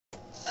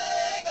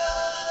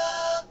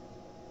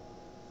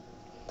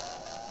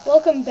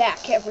Welcome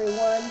back,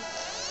 everyone,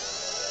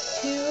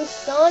 to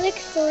Sonic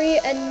 3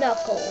 and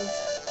Knuckles.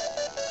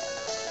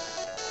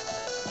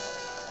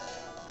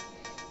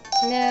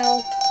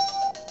 Now,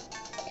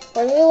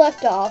 when we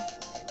left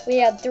off, we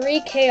had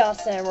 3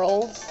 Chaos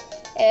Emeralds,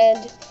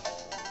 and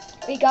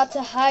we got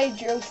to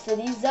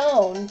drocity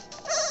Zone.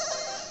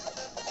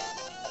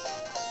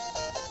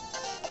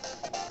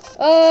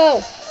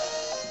 Oh!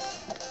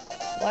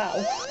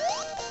 Wow.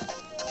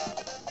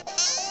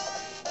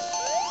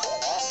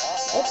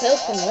 What's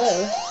this from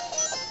Lou?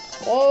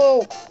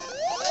 Whoa!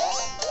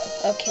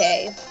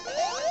 Okay.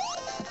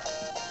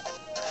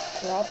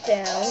 Drop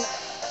down.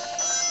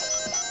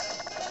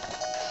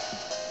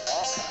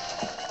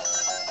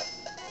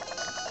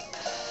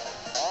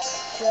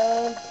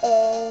 Jump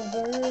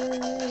over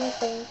the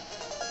thing.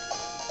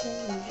 And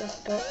you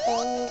just go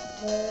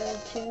over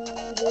to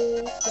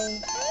this thing.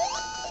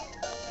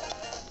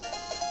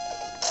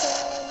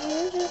 And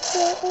you just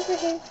go over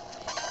here.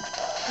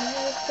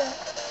 Like that.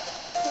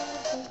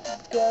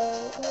 Go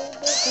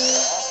over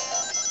here.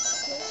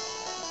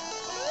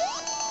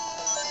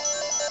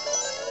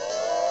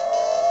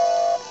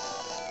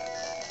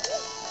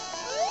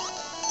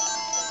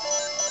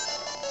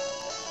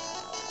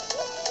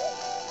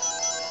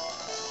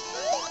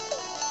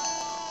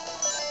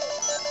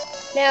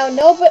 Now,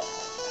 nobody,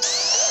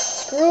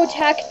 Screw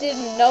Attack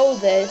didn't know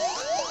this.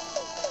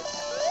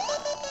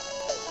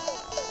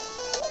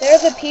 They're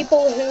the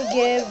people who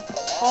give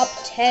top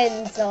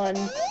 10s on,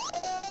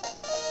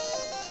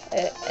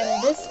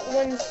 and this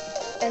one's,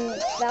 and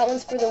that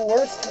one's for the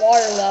worst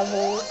water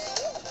levels.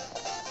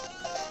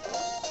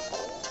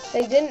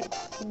 They didn't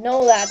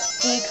know that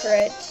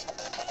secret.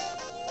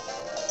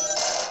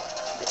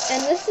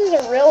 And this is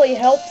a really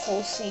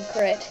helpful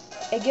secret.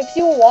 It gives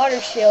you a water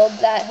shield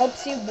that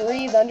helps you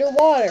breathe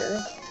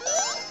underwater.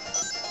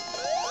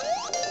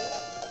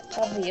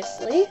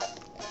 Obviously.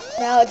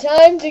 Now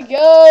time to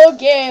go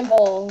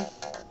gamble.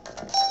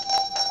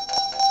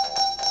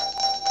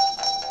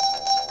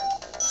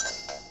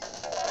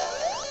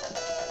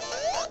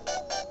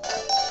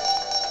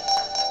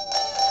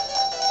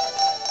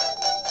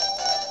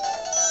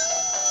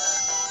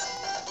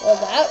 Well,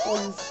 that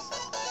was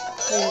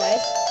pretty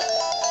nice.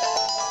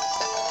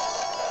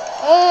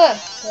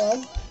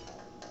 Well.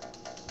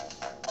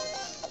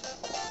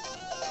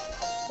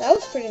 That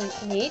was pretty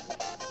neat.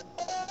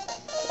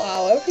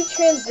 Wow, every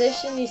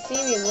transition you see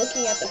me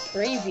looking at the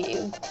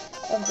preview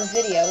of the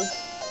video.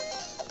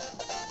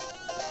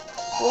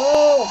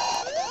 Whoa!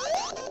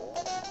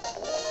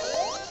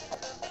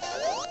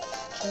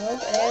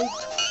 Jump and...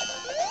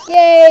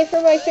 Yay!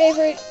 For my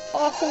favorite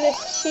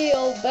awesomest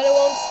shield, but it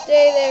won't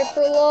stay there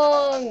for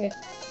long!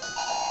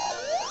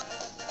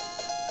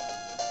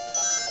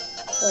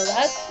 Well,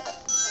 that's...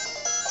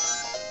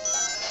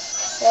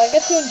 Well, I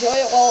get to enjoy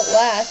it while it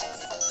lasts.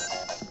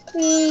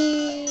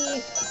 Whee!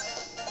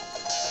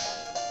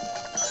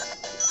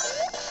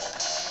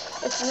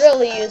 It's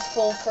really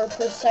useful for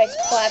precise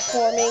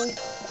platforming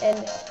and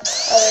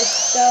other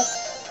stuff.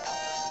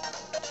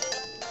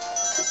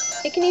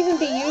 It can even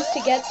be used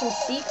to get some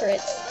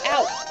secrets.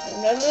 Ow!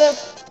 No, no, no.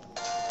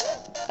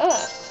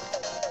 Ah.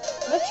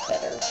 Much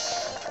better.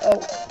 Oh.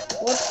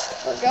 Whoops.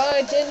 Forgot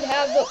I didn't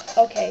have the...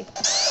 Okay.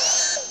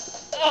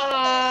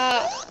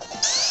 Ah!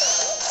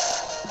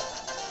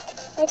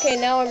 Okay,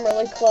 now I'm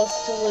really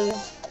close to losing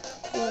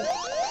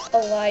a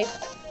life.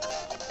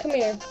 Come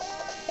here.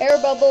 Air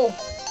bubble.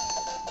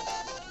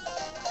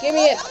 Give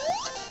me it.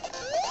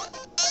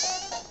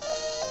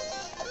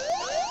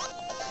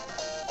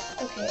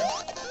 Okay.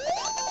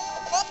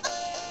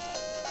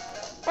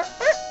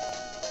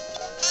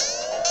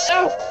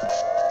 Ow!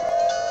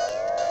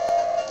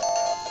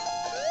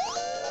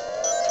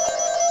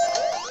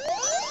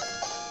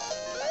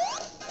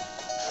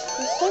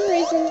 For some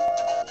reason,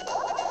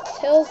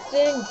 Tails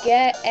didn't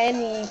get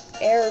any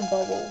air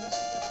bubbles.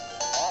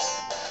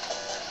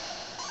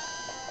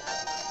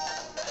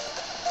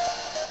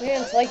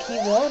 Man, it's like he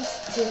wants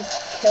to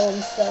kill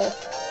himself.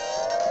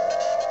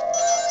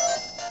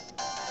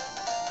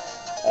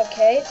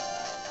 Okay.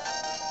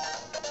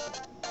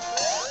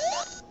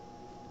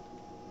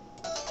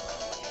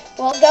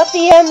 Well, got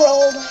the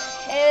emerald,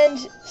 and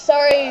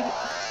sorry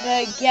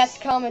the guest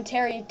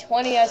commentary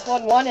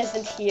 20s11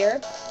 isn't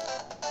here.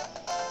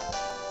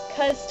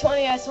 Because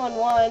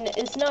 20s11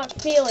 is not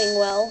feeling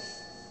well.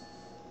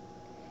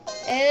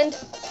 And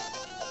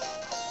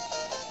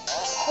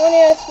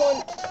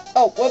 20s1...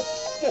 Oh, whoops.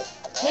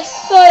 I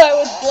thought I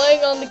was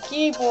playing on the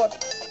keyboard.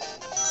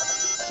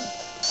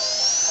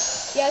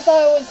 Yeah, I thought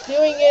I was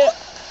doing it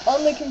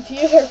on the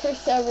computer for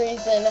some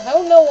reason. I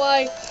don't know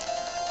why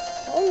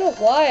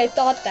I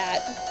thought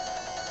that.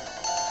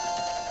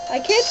 I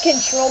can't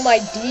control my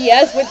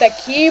DS with a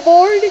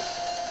keyboard.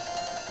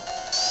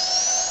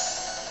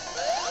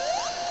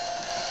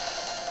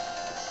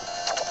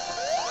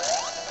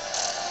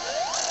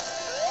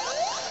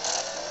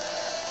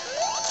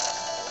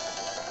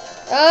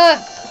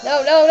 Ah!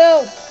 No, no,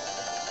 no!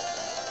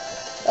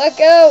 Let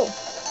go!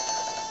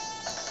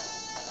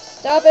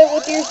 Stop it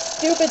with your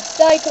stupid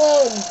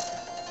cyclones!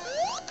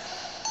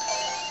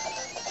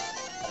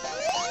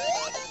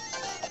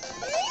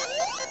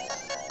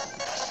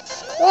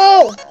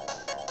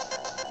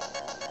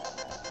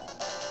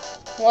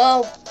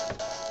 Well,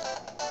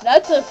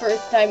 that's the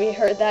first time you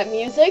heard that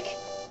music.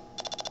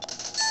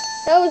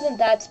 That wasn't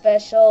that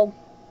special.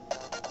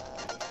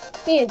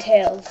 Me and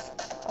Tails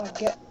are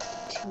going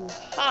to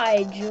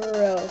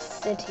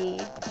drocity.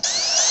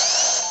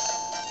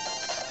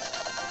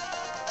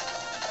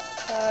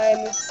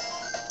 Time.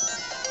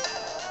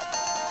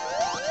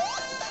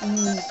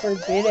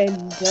 Forbidden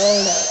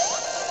donut.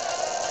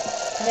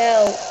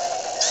 Now,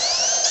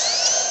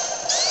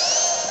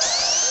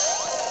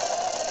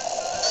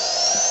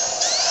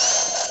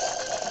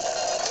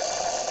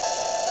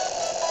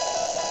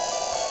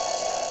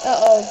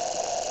 uh-oh.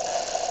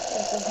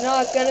 This is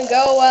not gonna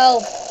go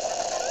well.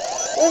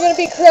 We're gonna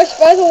be crushed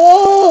by the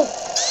wall.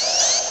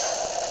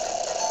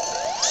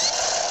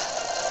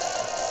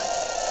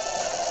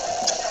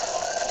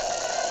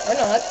 Or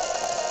not.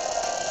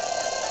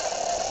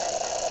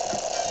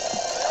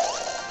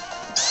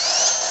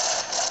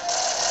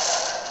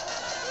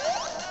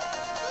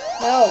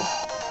 No.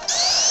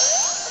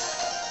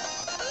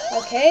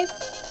 Okay.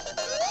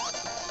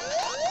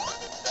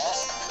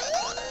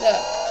 No.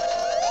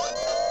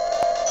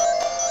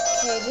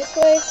 Okay, this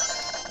way.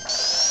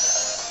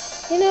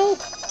 You know,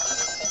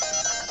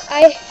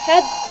 I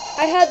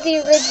had the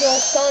original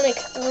Sonic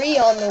 3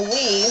 on the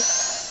Wii,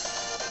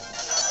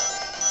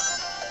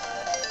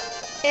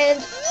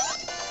 and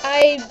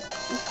I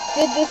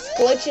did this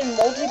glitch in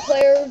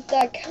multiplayer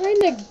that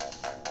kind of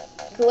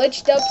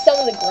glitched up some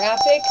of the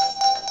graphics.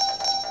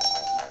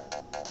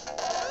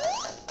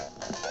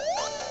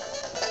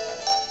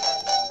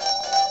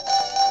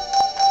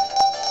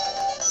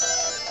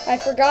 I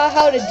forgot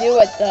how to do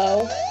it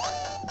though.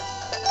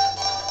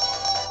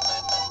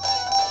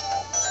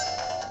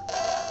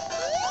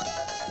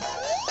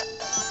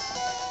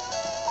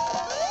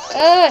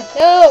 Ah,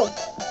 no!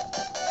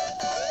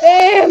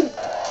 Spam!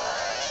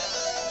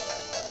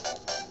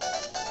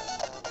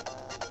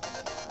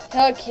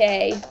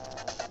 Okay.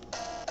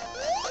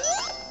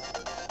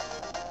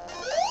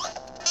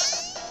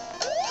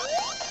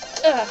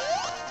 Ah.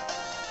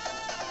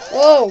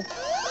 Whoa.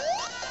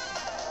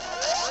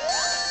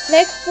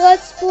 Next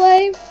Let's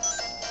Play.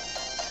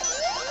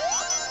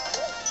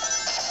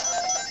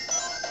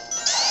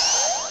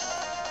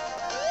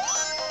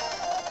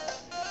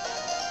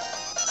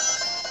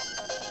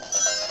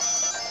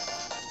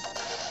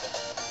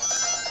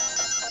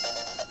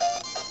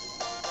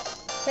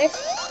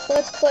 Next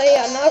Let's Play,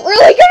 I'm not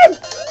really gonna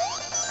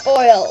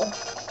spoil.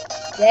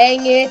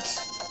 Dang it.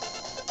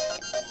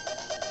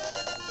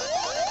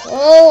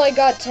 Oh, I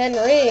got 10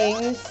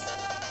 rings.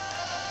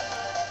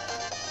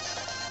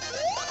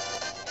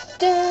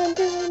 Dun,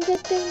 dun, dun,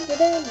 dun, dun,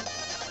 dun.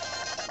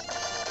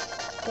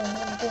 Dun,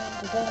 dun,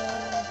 dun,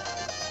 dun.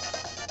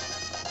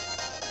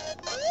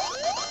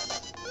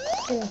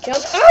 Can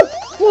jump. Oh!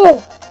 Whoa!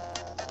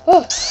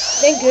 Oh,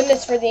 thank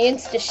goodness for the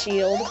insta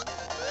shield.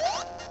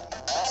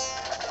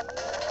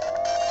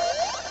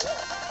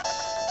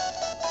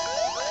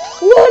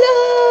 What up?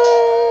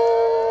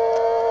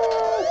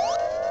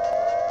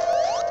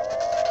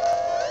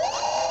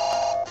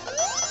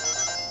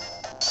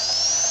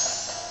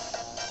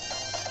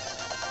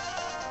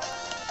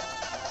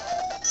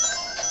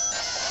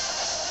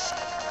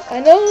 I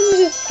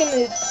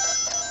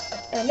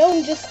know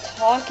I'm just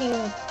talking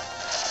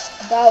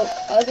about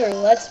other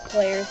Let's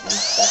Players and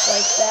stuff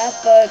like that,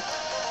 but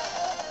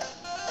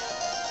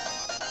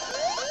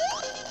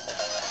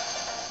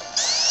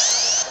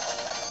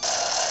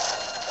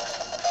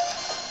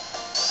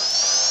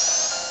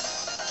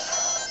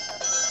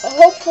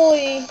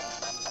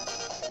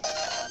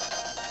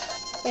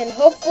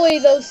hopefully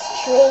those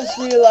trolls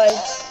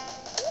realize,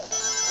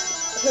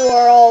 who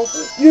are all,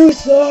 "You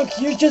suck,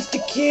 you're just a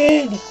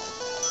kid,"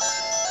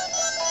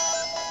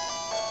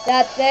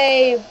 that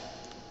they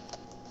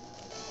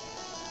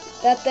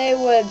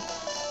would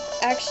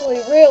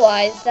actually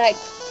realize that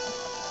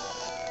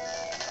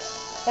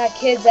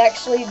kids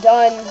actually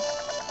done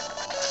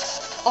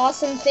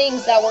awesome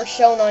things that were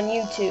shown on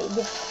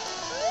YouTube.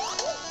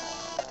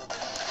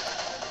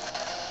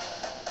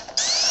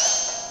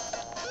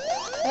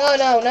 No,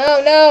 no,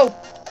 no, no!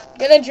 I'm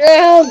gonna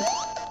drown!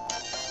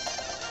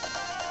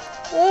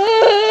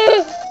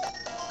 Ah!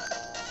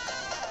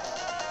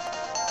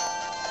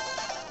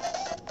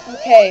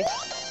 Okay.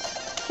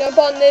 Jump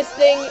on this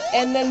thing,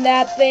 and then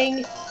that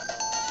thing.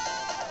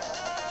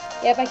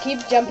 Yep, I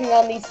keep jumping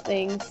on these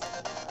things.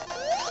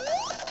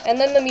 And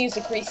then the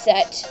music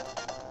reset.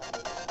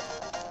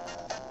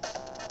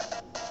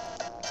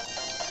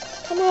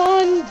 Come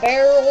on,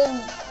 barrel,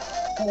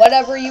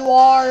 whatever you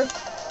are.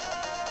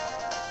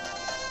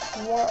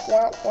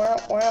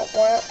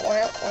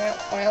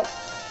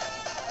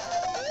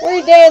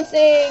 We're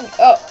dancing!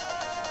 Oh.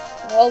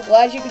 Well,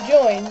 glad you could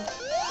join.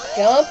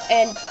 Jump,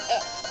 and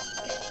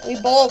we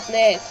both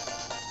missed.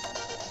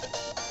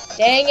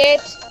 Dang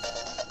it.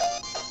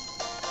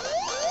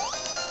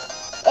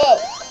 Oh.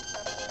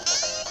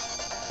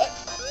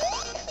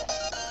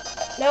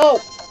 No.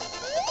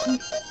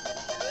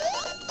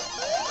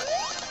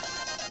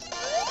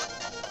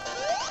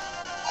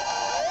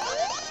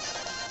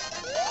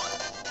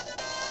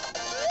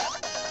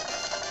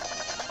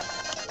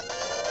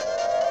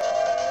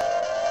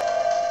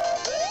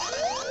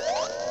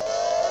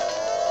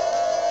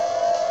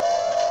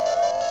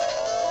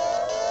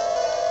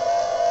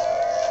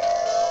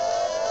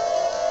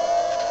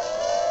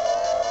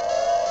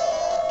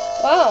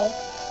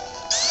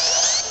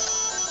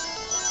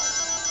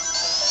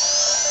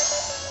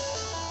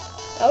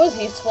 That was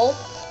useful.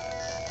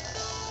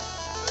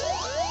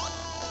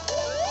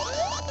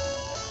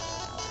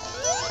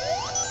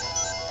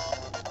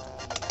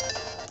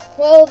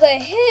 Well, the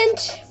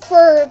hint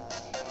for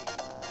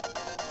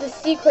the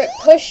secret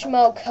push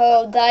mode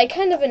code that I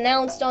kind of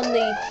announced on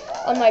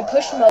my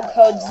push mode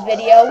codes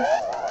video,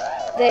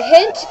 the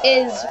hint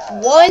is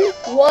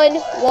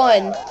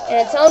 111, and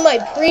it's on my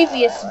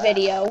previous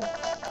video.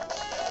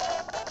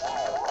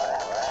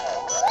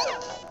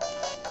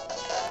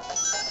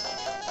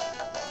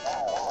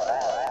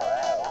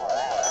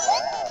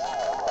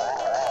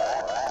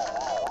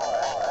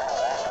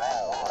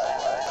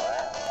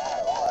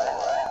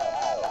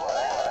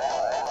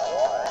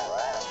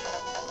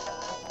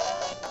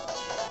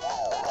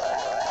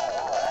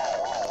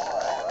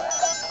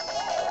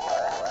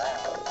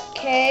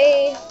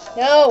 Okay,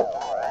 no.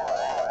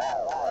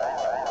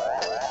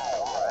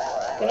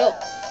 Get up.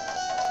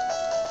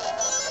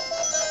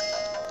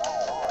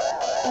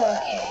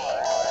 Okay.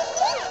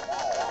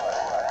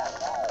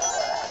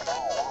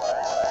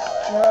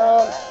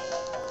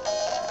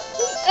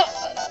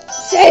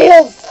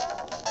 Sails.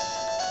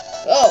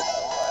 Oh.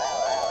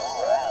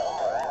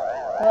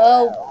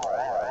 Well.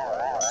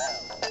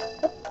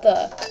 What the?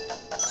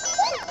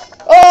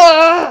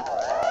 Ah!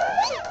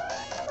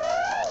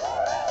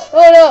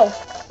 Oh no.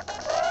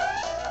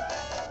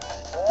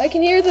 I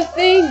can hear the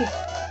thing!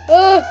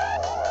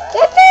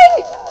 That thing!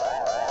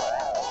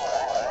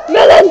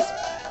 Melons!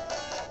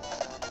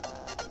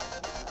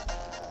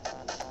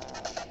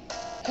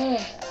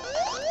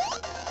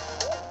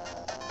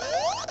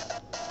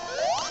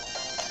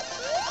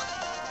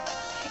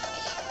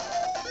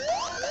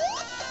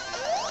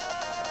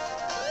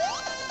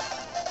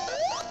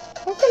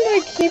 How can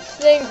I keep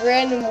saying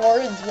random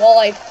words while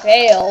I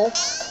fail?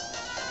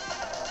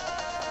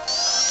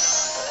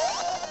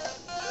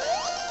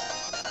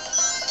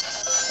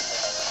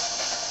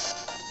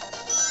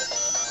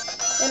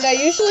 And I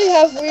usually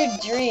have weird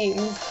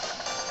dreams.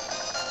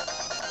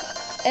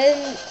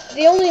 And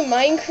the only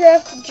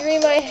Minecraft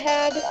dream I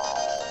had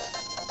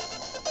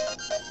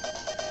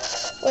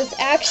was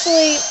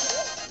actually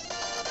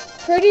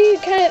pretty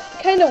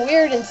kind of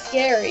weird and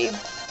scary.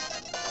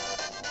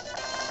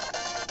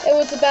 It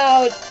was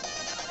about,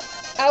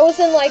 I was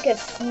in like a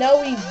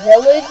snowy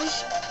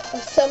village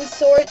of some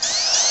sort,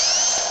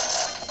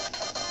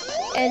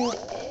 and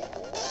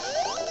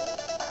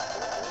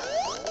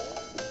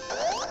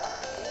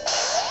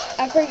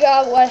I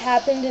forgot what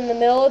happened in the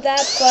middle of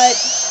that, but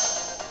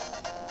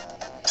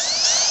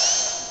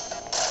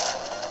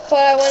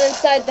I went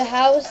inside the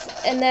house,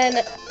 and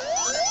then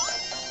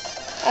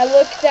I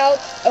looked out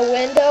a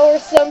window or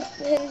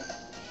something,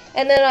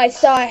 and then I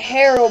saw a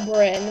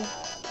Herobrine,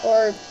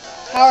 or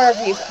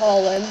however you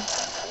call him.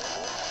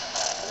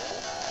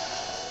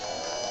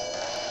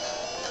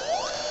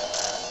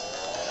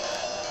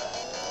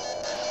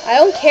 I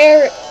don't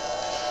care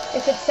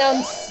if it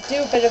sounds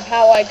stupid of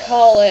how I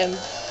call him.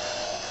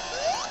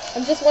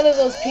 I'm just one of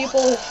those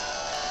people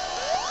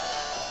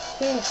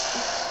who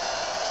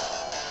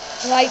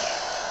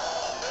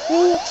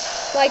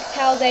likes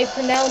how they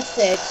pronounce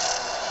it.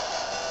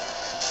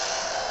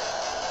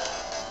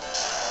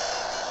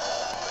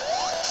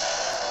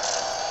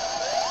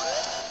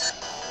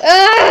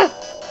 Ah!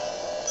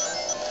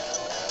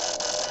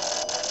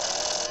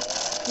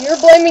 You're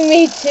blaming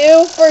me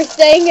too for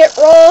saying it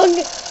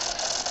wrong?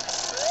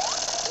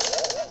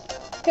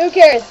 Who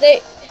cares?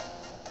 They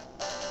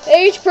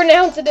each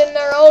pronounce it in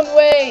their own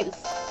ways.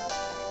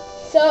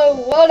 So,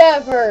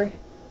 whatever,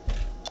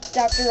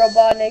 Dr.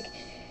 Robotnik.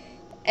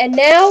 And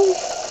now,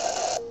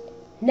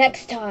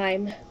 next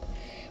time,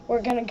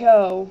 we're gonna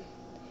go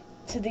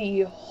to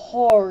the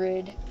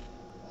horrid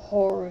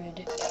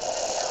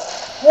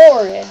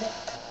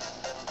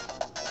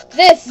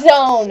this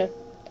zone.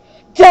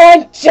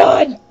 Dun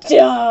dun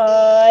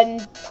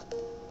dun.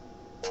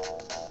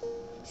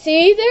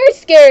 See, they're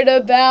scared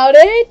about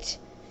it.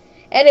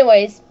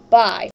 Anyways, bye.